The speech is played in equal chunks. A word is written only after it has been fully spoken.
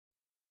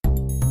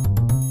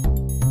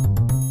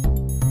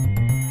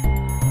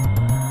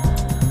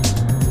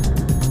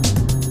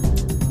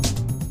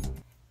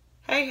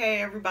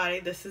Hey everybody,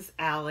 this is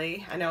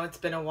Alli. I know it's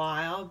been a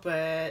while,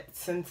 but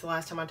since the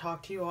last time I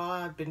talked to you all,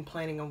 I've been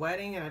planning a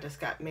wedding and I just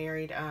got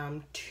married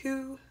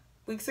 2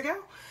 weeks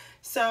ago.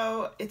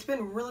 So it's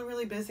been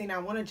really busy and I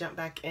want to jump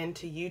back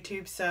into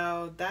YouTube.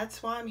 So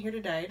that's why I'm here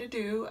today to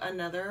do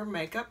another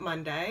Makeup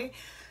Monday.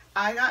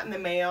 I got in the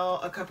mail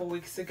a couple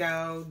weeks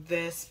ago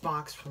this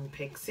box from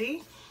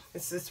Pixi.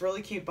 It's this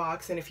really cute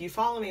box, and if you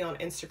follow me on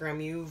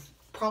Instagram, you've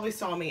probably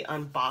saw me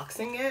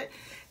unboxing it.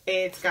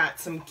 It's got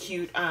some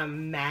cute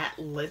matte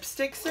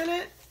lipsticks in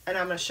it, and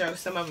I'm going to show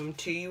some of them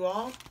to you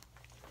all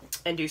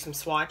and do some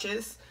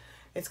swatches.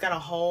 It's got a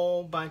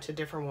whole bunch of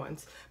different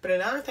ones. But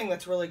another thing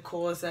that's really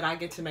cool is that I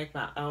get to make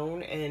my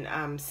own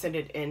and send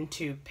it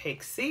into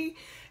Pixi,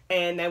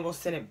 and they will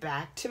send it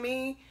back to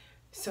me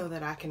so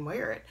that I can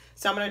wear it.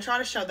 So I'm going to try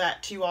to show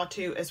that to you all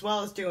too, as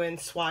well as doing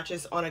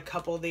swatches on a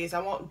couple of these.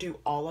 I won't do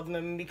all of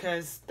them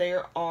because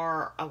there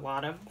are a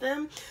lot of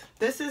them.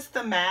 This is the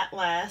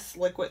MatteLast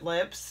Liquid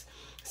Lips.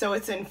 So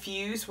it's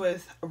infused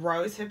with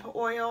rosehip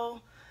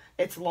oil.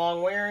 It's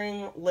long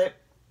wearing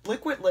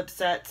liquid lip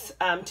sets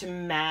to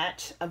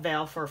match a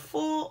veil for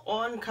full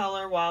on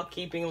color while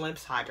keeping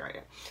lips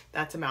hydrated.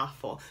 That's a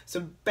mouthful.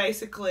 So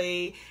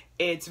basically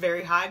it's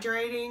very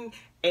hydrating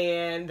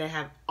and they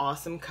have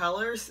awesome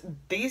colors.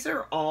 These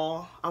are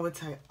all, I would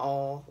say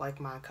all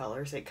like my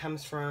colors. It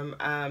comes from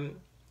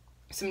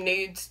some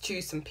nudes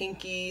to some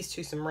pinkies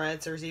to some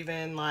reds. There's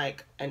even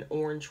like an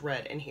orange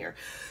red in here.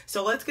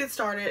 So let's get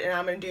started, and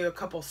I'm going to do a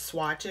couple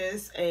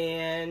swatches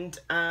and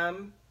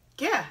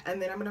yeah,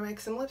 and then I'm going to make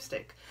some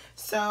lipstick.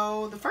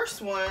 So the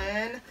first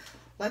one,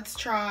 let's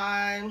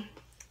try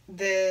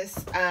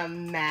this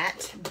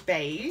matte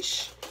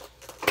beige.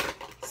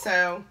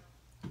 So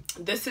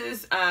this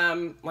is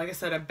like I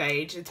said, a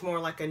beige. It's more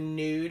like a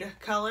nude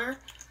color.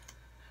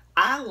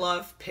 I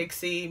love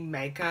Pixi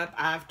makeup.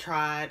 I've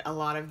tried a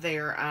lot of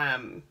their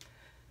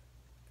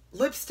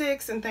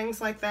lipsticks and things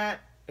like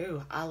that.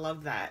 Ooh, I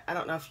love that. I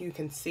don't know if you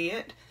can see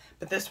it,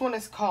 but this one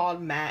is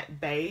called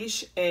Matte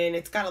Beige, and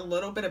it's got a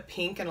little bit of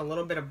pink and a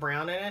little bit of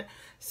brown in it.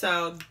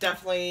 So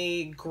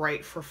definitely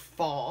great for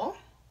fall.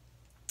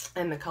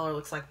 And the color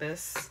looks like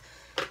this.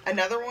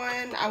 Another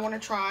one I want to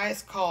try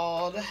is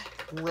called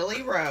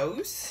Really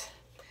Rose.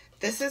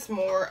 This is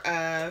more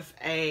of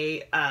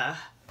a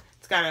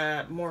got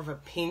a more of a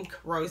pink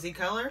rosy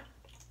color,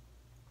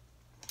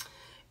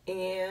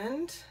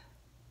 and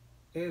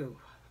ooh,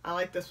 I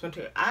like this one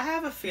too. I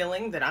have a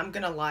feeling that I'm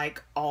gonna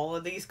like all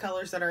of these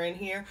colors that are in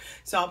here,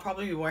 so I'll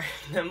probably be wearing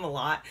them a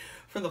lot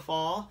for the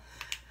fall.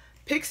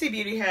 Pixi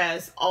Beauty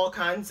has all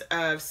kinds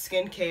of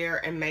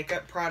skincare and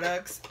makeup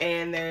products,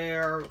 and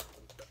they're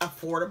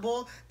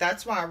affordable.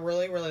 That's why I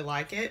really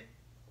like it.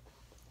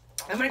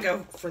 I'm going to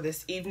go for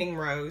this Evening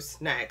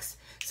Rose next.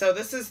 So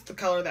this is the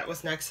color that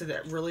was next to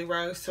that Really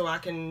Rose, so I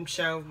can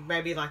show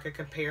maybe like a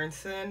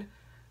comparison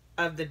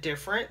of the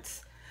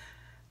difference.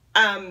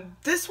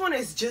 This one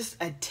is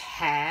just a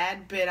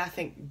tad bit, I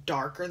think,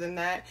 darker than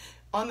that.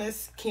 On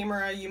this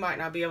camera, you might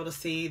not be able to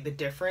see the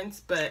difference,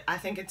 but I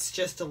think it's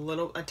just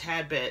a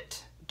tad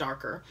bit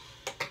darker.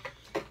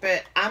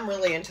 But I'm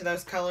really into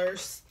those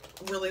colors,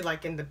 really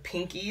like in the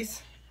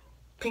pinkies,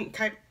 pink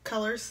type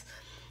colors.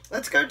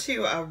 Let's go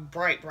to a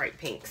bright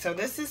pink. So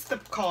this is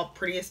called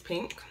Prettiest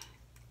Pink.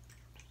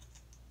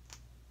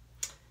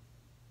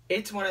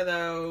 It's one of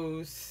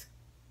those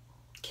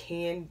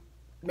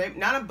maybe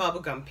not a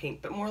bubblegum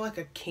pink, but more like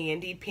a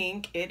candy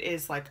pink. It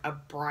is like a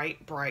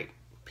bright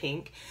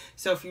pink.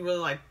 So if you really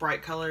like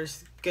bright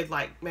colors, good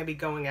like maybe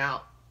going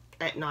out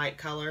at night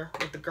color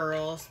with the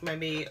girls,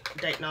 maybe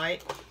date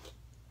night.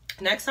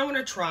 Next I want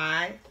to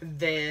try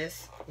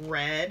this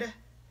red,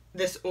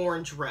 this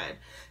orange red.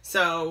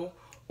 So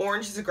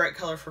orange is a great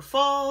color for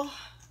fall.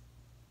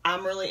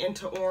 I'm really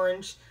into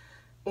orange.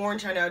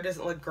 Orange, I know,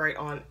 doesn't look great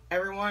on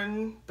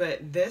everyone,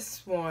 but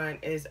this one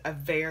is a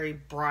very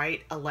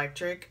bright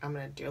electric. I'm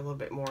going to do a little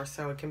bit more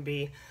so it can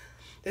be.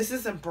 This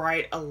is a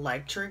bright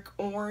electric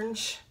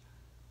orange.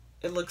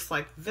 It looks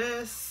like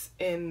this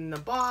in the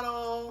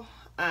bottle.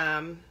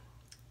 The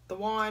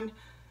wand.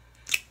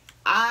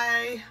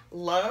 I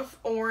love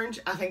orange.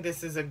 I think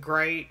this is a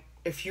great,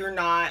 if you're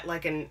not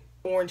like an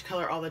orange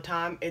color all the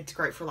time, it's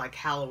great for like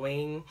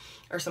Halloween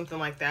or something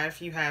like that.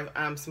 If you have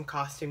some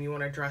costume you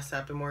want to dress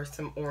up and wear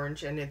some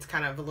orange and it's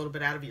kind of a little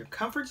bit out of your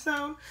comfort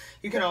zone,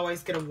 you can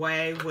always get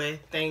away with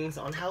things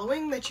on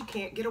Halloween that you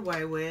can't get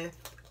away with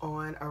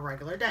on a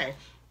regular day.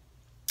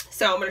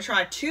 So I'm going to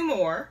try two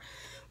more.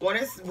 One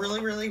is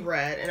really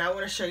red, and I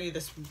want to show you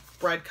this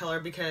red color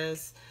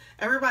because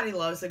everybody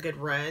loves a good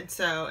red.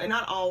 So, and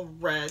not all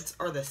reds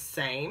are the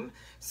same.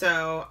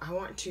 So I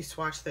want to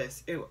swatch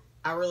this. Ooh,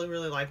 I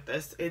really like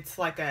this. It's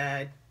like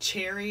a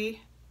cherry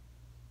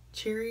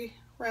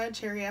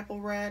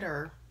apple red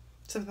or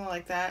something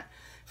like that.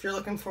 If you're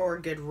looking for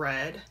a good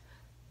red,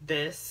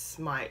 this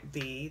might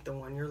be the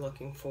one you're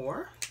looking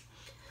for.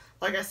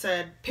 Like I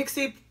said,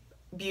 Pixi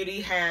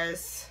Beauty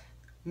has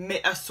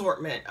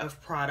assortment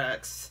of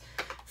products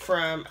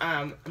from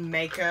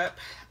Makeup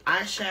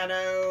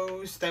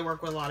eyeshadows. They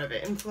work with a lot of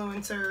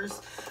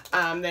influencers.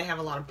 They have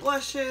a lot of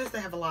blushes.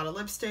 They have a lot of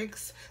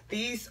lipsticks.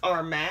 These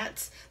are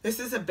mattes. This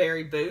is a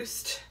Berry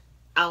Boost.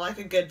 I like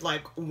a good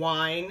like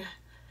wine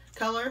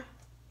color.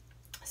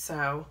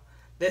 So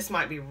this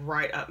might be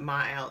right up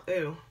my alley.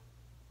 Ooh,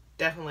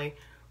 definitely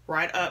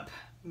right up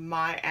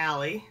my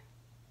alley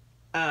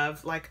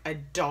of like a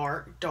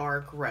dark,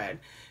 dark red.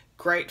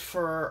 Great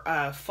for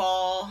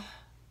fall,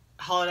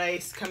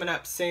 holidays coming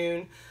up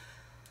soon.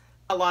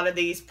 A lot of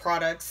these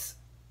products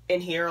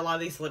in here, a lot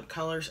of these lip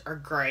colors are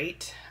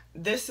great.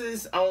 This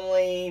is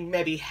only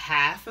maybe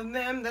half of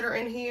them that are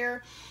in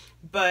here,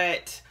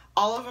 but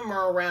all of them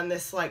are around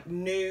this like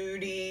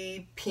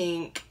nudie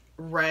pink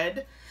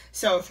red.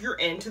 So if you're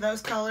into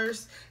those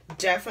colors,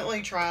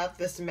 definitely try out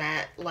this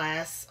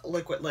MatteLast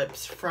liquid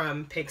lips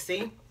from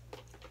Pixi.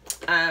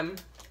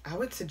 I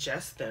would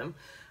suggest them.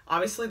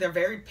 Obviously, they're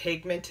very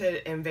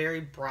pigmented and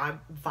very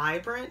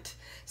vibrant.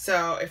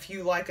 So if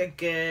you like a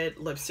good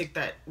lipstick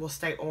that will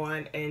stay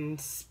on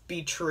and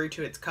be true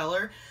to its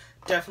color,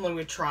 definitely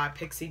would try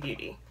Pixi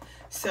Beauty.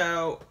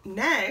 So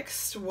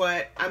next,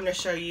 what I'm going to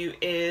show you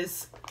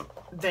is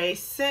they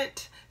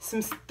sent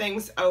some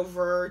things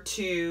over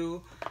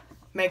to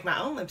make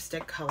my own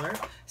lipstick color.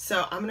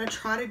 So I'm going to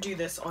try to do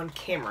this on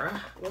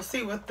camera. We'll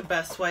see what the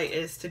best way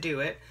is to do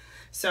it.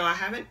 So I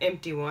have an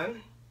empty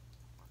one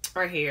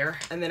right here,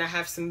 and then I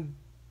have some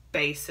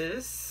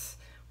bases,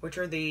 which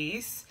are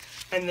these,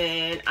 and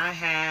then I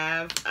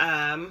have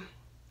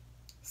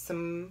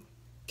some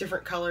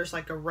different colors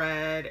like a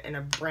red and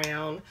a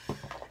brown,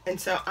 and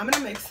so I'm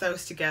gonna mix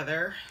those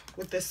together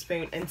with this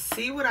spoon and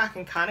see what I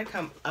can kind of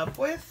come up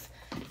with.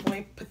 Let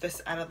me put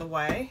this out of the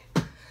way.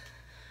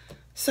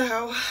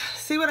 So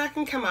see what I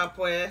can come up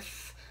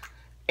with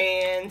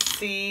and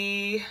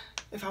see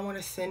if I want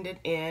to send it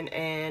in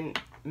and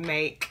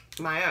make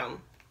my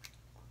own.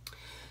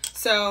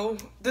 So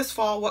this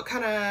fall, what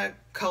kind of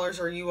colors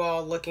are you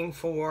all looking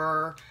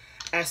for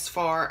as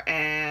far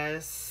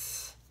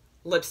as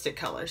lipstick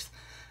colors?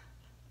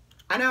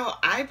 I know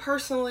I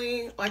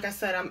personally, like I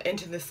said, I'm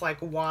into this like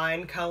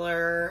wine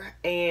color,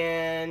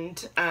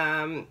 and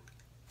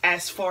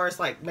as far as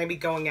like maybe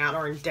going out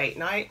or in date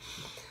night.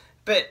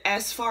 But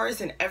as far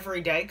as an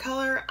everyday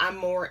color, I'm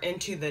more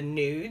into the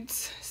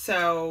nudes.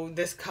 So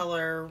this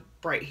color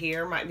right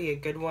here might be a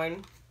good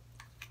one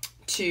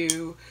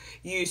to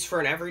use for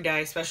an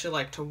everyday, especially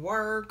like to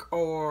work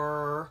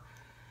or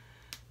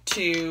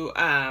to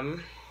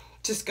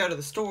just go to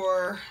the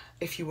store.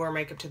 If you wear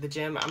makeup to the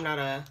gym, I'm not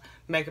a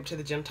makeup to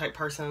the gym type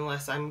person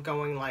unless I'm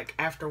going like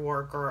after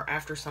work or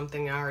after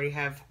something I already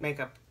have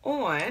makeup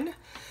on.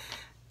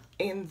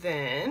 And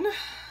then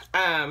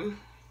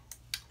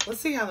let's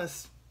see how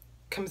this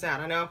comes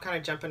out. I know I'm kind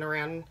of jumping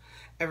around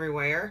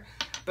everywhere,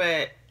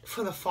 but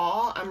for the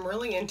fall, I'm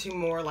really into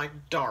more like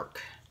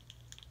dark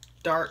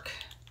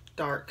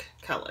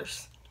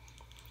colors.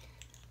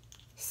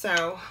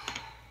 So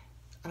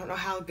I don't know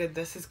how good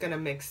this is gonna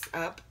mix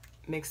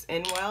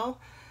in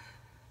well.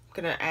 I'm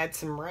gonna add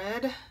some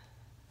red.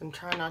 I'm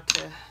trying not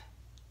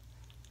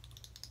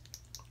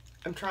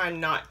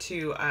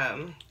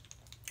to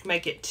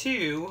make it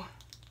too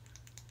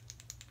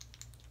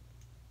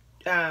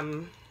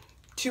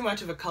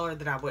much of a color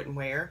that I wouldn't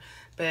wear,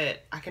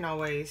 but I can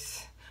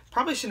always,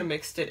 probably should have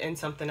mixed it in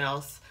something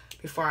else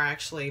before I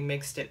actually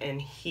mixed it in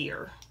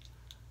here.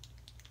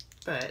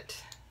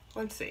 But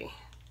let's see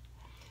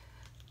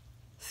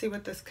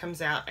what this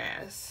comes out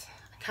as.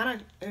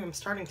 I'm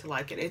starting to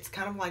like it. It's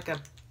kind of like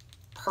a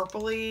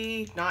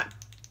purpley, not,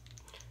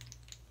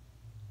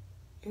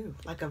 ooh,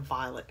 like a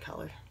violet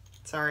color.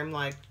 Sorry, I'm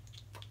like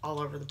all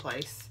over the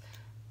place.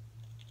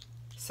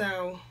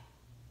 So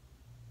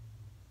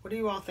what do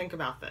you all think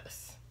about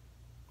this?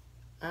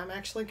 I'm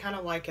actually kind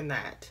of liking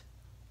that.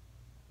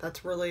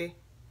 That's really,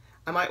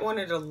 I might want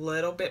it a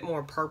little bit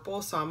more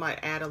purple, so I might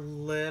add a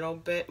little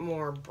bit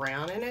more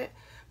brown in it.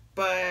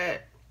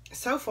 But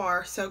so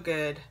far, so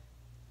good.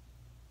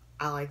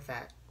 I like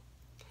that.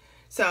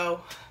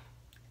 So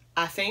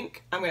I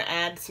think I'm going to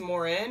add some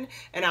more in,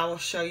 and I will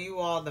show you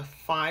all the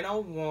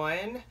final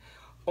one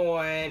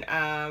on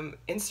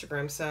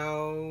Instagram.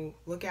 So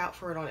look out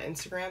for it on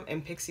Instagram.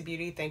 And Pixi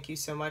Beauty, thank you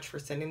so much for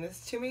sending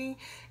this to me,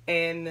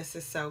 and this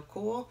is so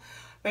cool.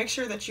 Make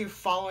sure that you're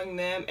following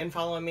them and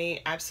follow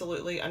me,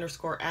 absolutely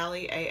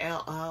 _Alli,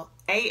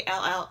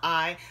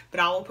 A-L-L-I, but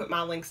I will put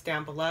my links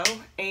down below.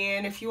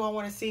 And if you all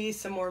want to see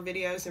some more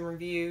videos and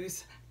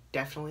reviews,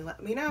 definitely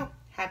let me know.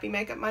 Happy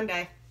Makeup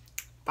Monday.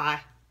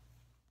 Bye.